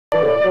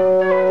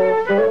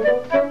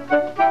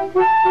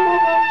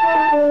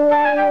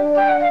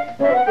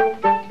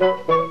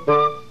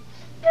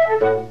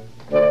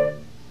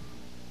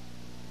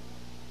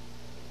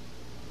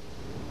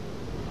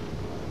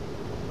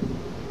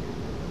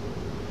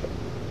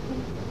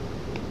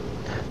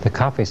The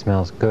coffee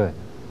smells good.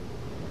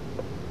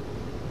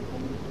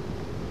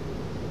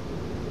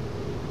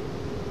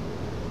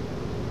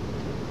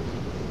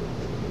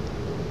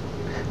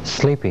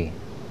 Sleepy.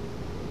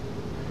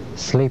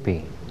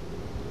 Sleepy.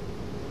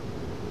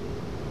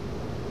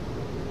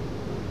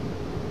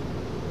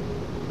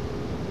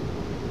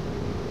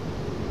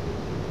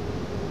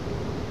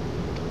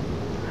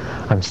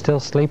 I'm still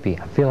sleepy.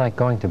 I feel like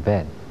going to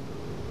bed.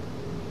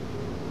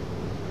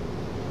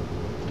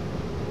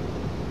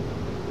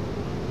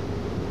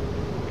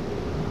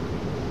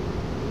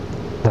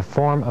 The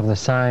form of the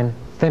sign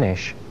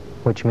finish,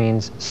 which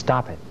means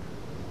stop it.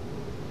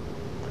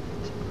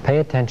 Pay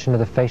attention to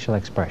the facial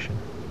expression.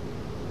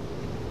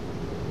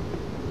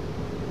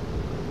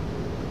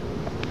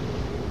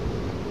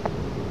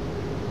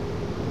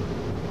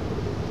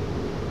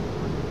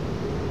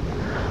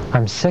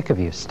 I'm sick of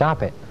you.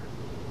 Stop it.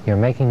 You're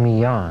making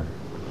me yawn.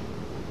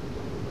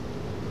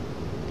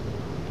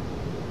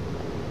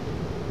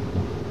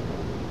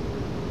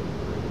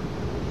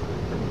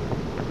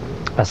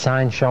 A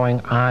sign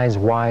showing eyes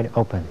wide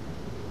open.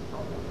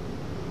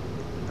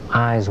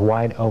 Eyes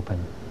wide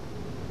open.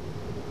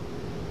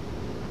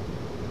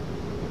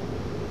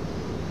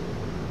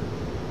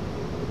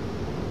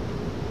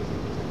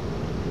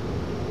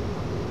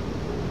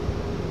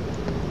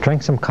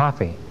 Drink some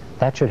coffee.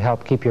 That should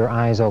help keep your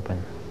eyes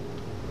open.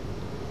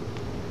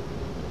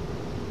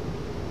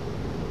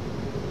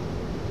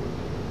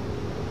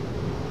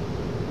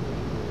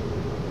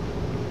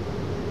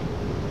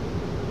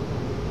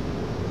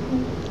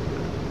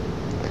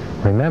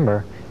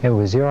 Remember, it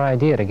was your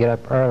idea to get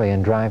up early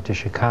and drive to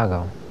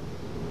Chicago.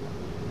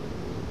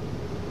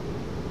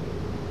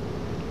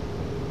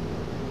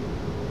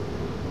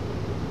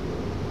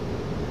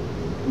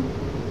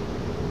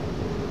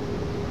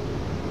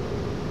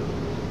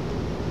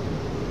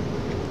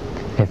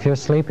 If you're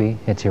sleepy,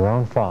 it's your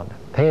own fault.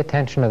 Pay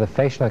attention to the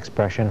facial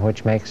expression,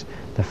 which makes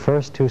the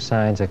first two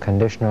signs a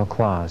conditional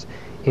clause,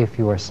 if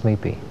you are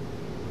sleepy.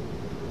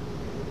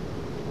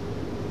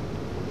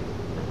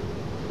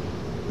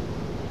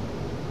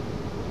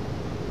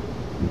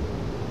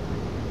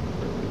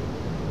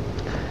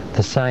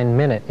 The sign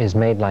minute is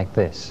made like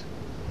this.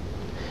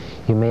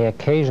 You may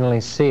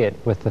occasionally see it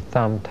with the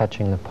thumb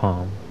touching the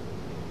palm.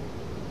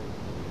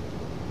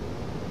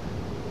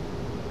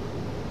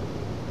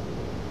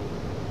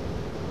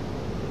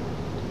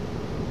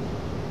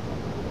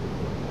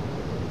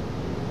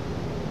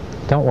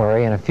 Don't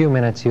worry, in a few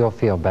minutes you'll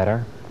feel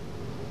better.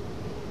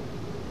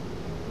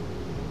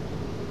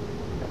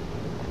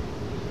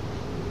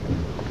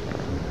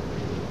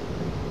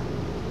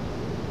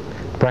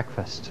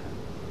 Breakfast.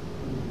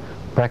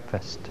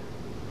 Breakfast.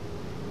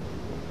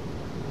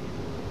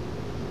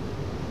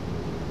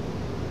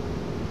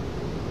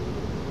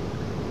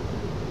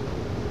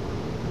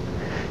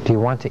 Do you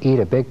want to eat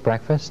a big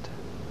breakfast?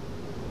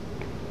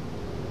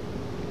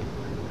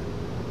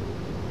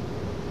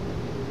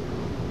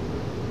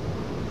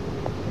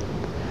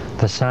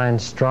 The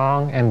signs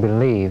strong and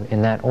believe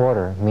in that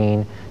order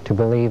mean to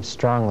believe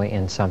strongly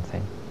in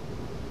something.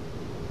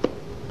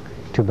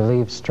 To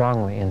believe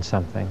strongly in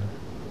something.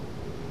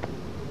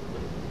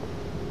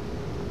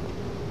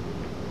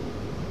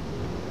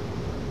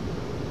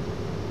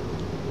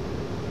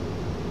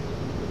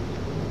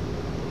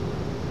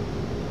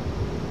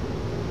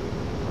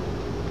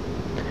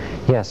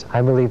 Yes,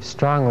 I believe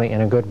strongly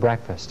in a good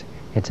breakfast.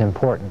 It's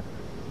important.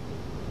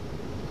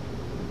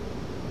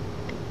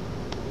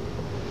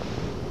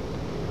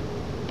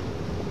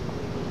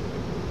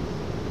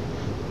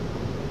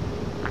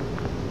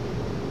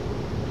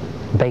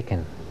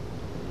 Bacon.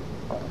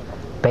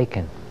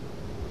 Bacon.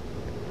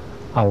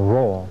 A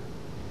roll.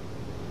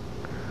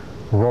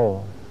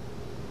 Roll.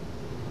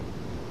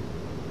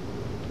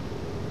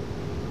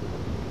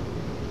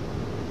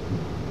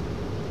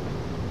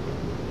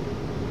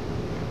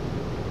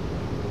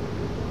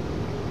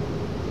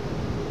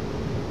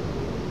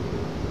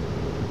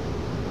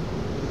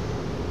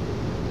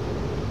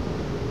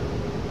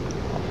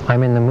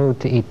 I'm in the mood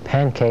to eat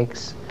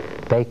pancakes,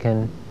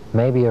 bacon,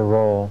 maybe a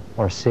roll,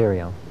 or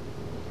cereal.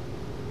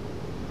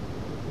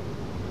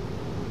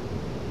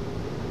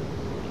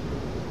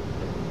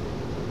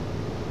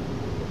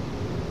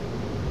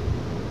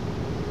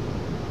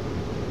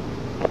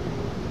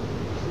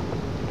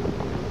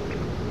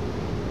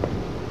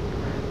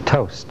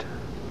 Toast.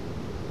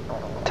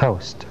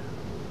 Toast.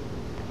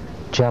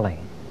 Jelly.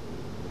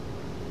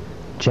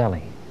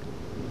 Jelly.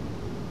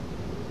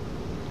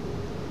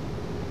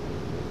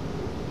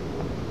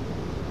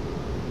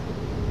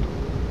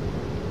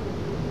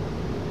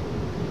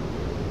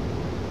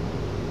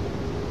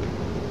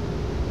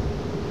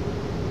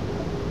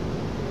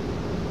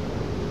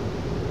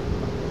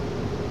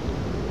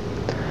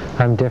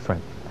 I'm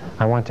different.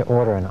 I want to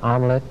order an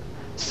omelet,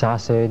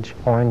 sausage,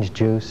 orange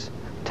juice,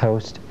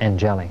 toast, and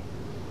jelly.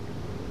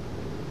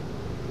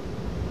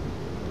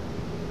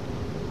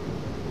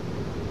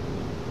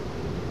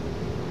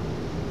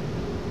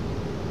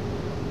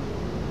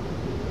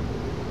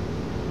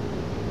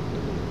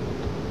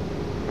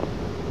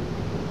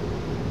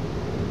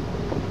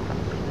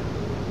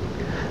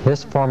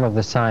 This form of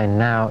the sign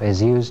now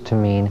is used to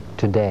mean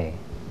today.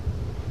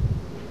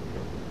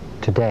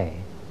 Today.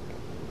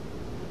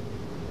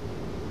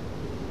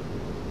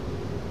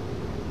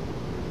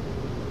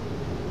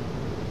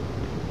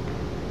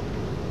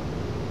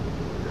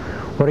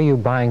 What are you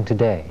buying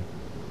today?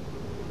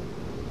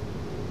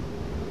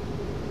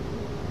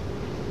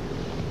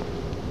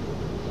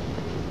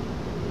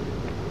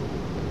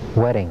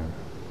 Wedding.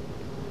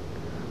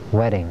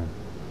 Wedding.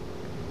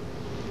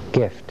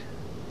 Gift.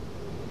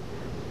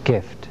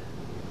 Gift.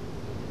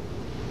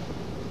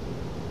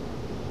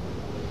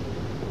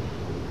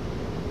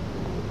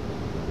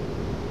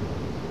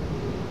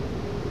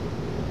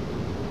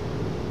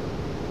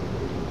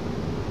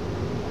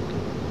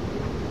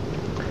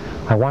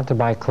 I want to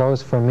buy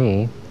clothes for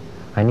me.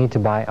 I need to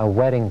buy a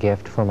wedding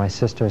gift for my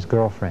sister's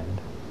girlfriend.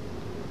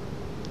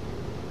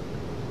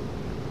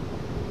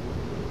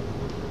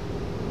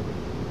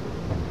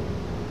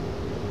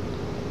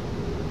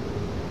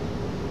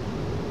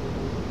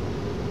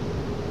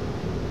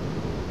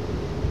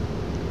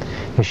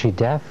 Is she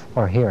deaf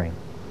or hearing?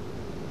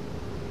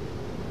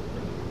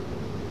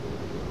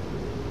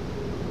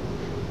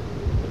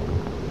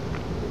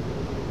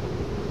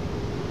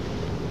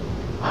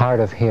 Hard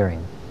of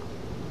hearing.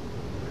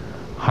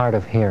 Hard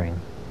of hearing.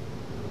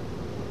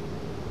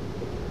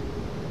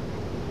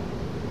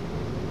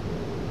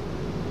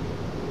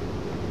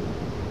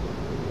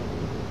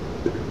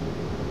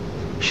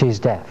 She's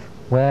deaf.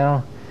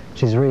 Well,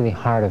 she's really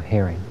hard of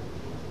hearing.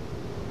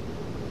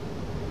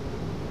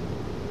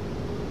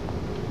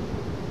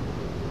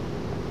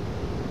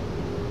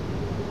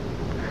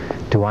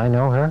 Do I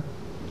know her?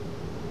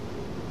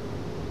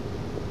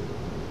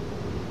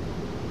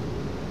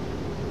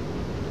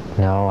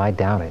 No, I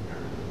doubt it.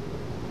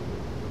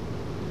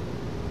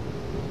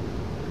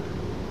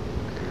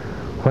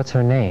 What's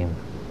her name?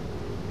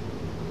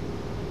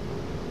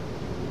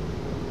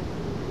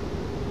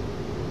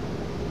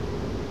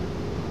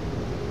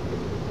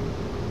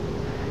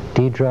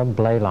 Deidre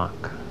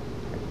Blaylock.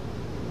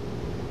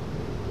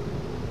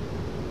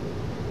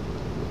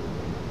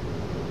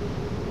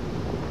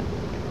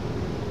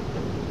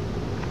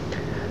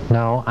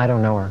 No, I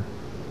don't know her.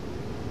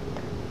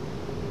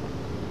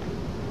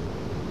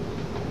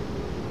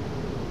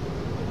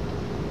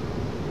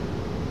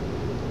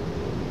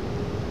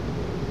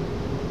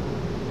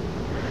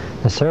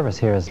 The service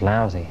here is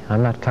lousy.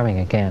 I'm not coming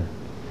again.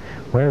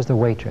 Where's the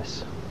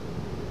waitress?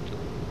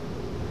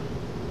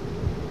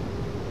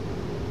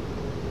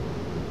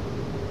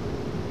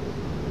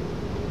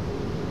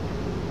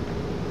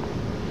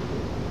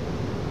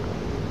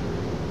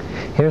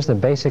 Here's the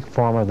basic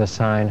form of the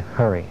sign,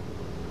 hurry.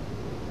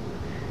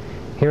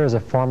 Here is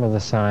a form of the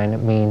sign that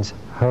means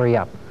hurry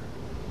up.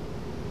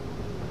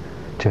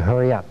 To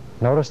hurry up.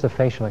 Notice the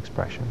facial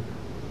expression.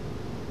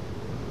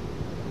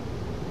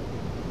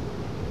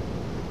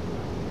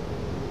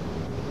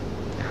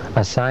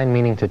 A sign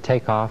meaning to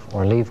take off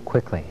or leave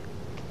quickly.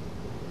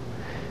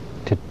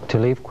 To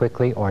leave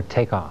quickly or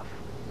take off.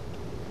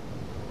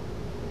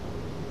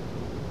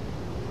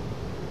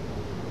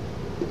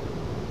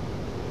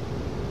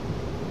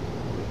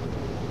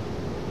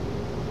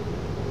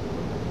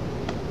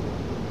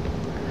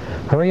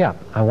 Hurry up,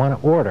 I want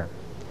to order.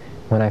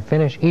 When I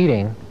finish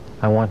eating,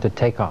 I want to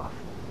take off.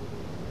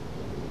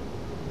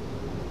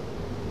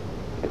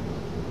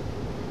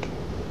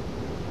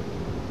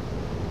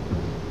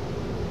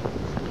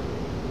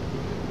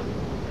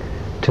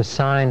 To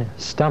sign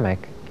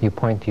stomach, you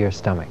point to your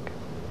stomach.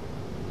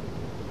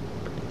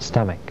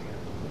 Stomach.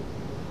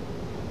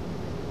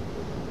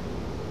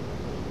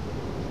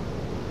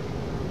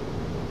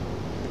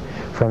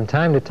 From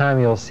time to time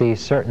you'll see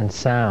certain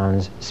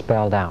sounds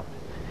spelled out.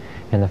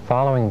 In the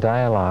following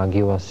dialogue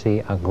you will see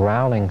a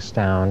growling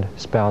sound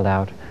spelled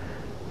out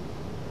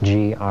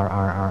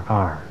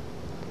G-R-R-R-R.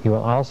 You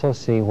will also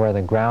see where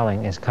the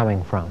growling is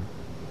coming from.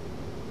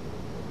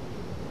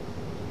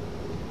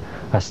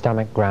 A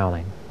stomach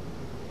growling.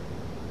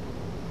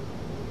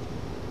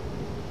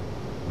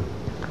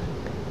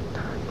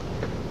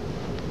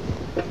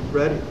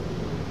 Ready?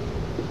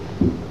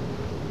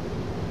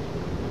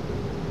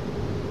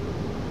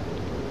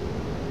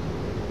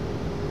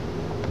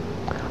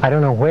 I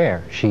don't know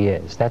where she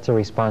is. That's a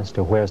response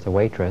to where's the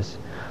waitress.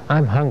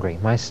 I'm hungry.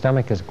 My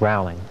stomach is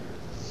growling.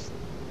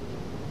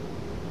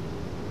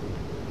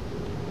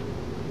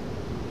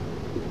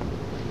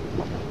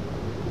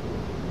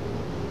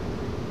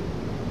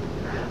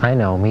 I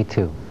know, me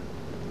too.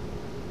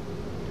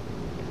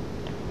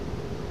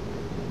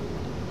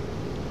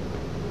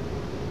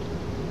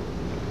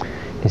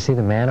 You see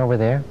the man over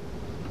there?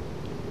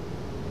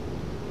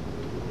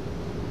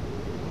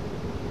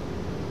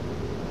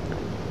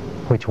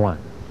 Which one?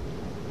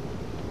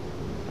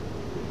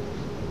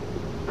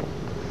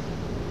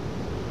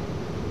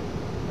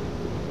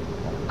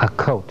 A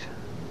coat.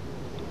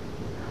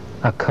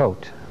 A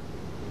coat.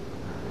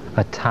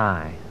 A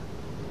tie.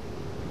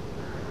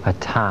 A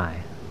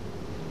tie.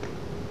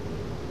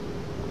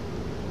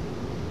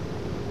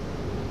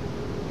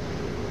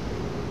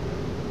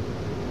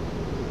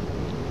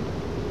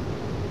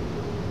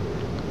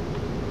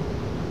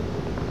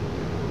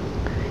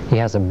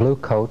 has a blue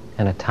coat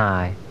and a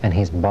tie, and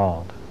he's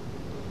bald.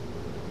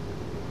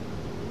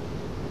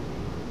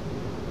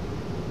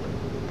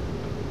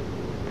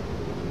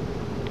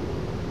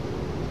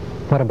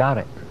 What about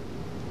it?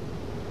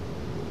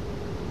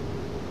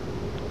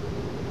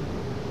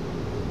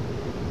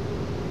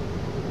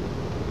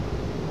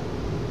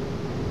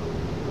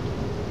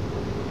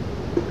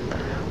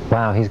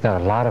 Wow, he's got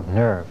a lot of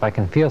nerve. I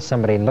can feel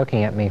somebody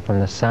looking at me from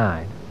the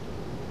side.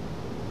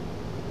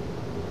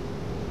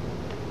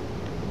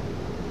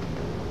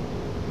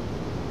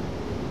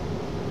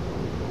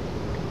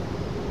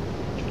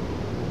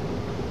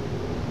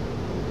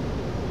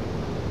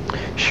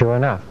 Sure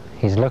enough,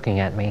 he's looking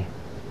at me.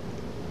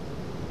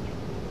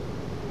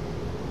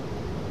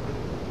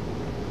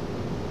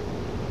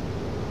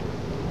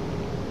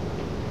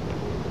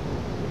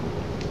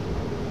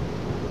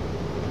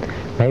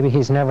 Maybe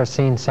he's never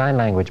seen sign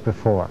language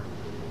before.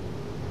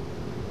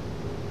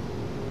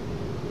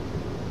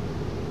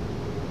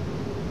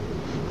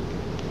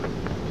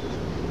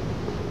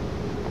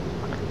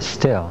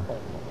 Still.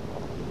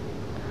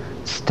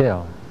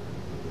 Still.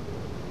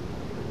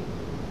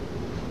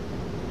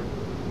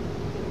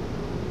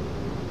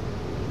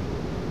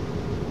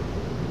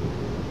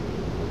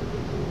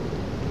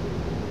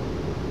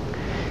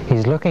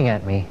 He's looking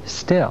at me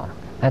still.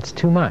 That's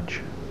too much.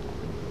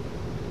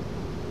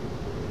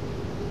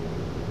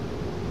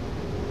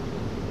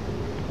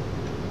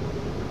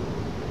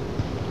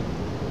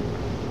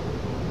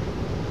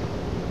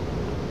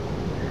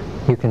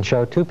 You can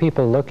show two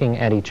people looking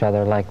at each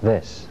other like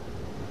this.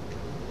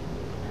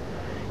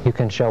 You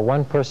can show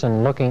one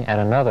person looking at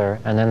another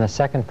and then the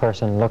second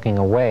person looking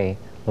away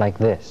like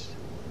this.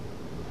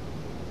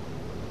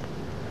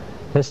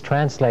 This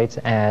translates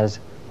as,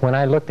 when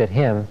I looked at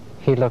him,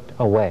 he looked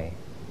away.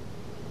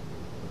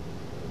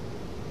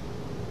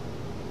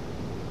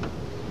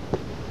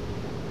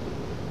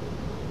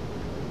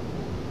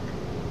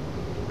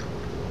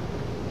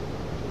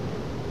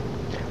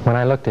 When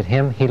I looked at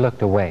him, he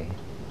looked away.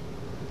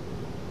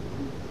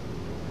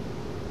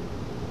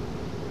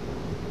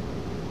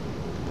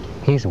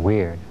 He's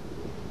weird.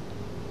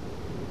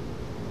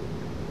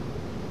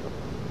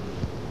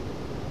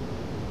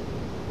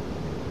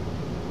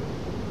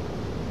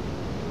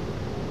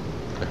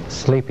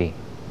 Sleepy.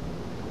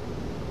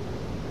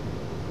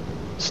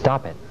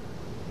 Stop it.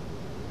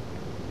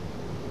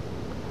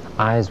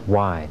 Eyes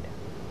wide.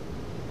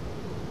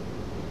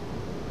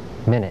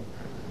 Minute.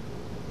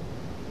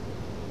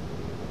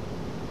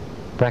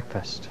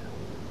 Breakfast.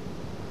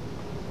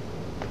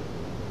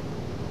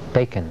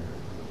 Bacon.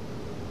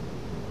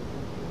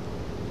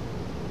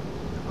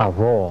 A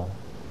roll.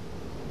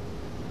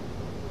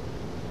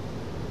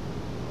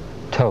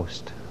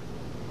 Toast.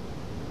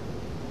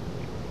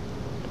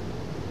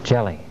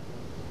 Jelly.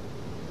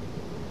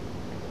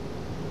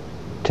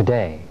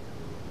 Today.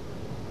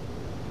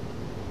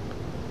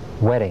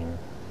 Wedding.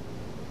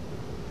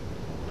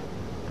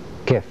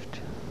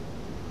 Gift.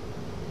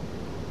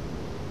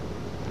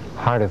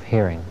 Hard of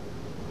hearing.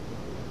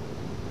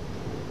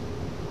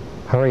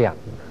 Hurry up.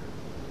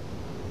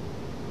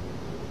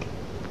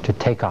 To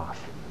take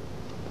off.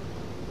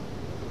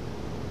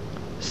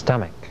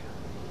 Stomach.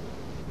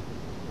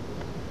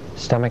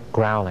 Stomach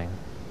growling.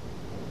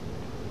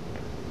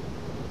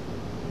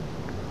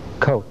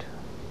 Coat.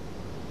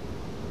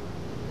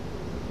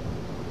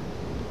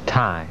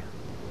 Tie.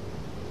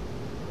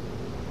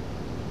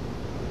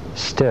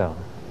 Still.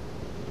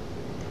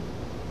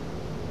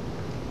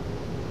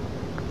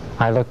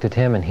 I looked at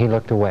him and he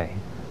looked away.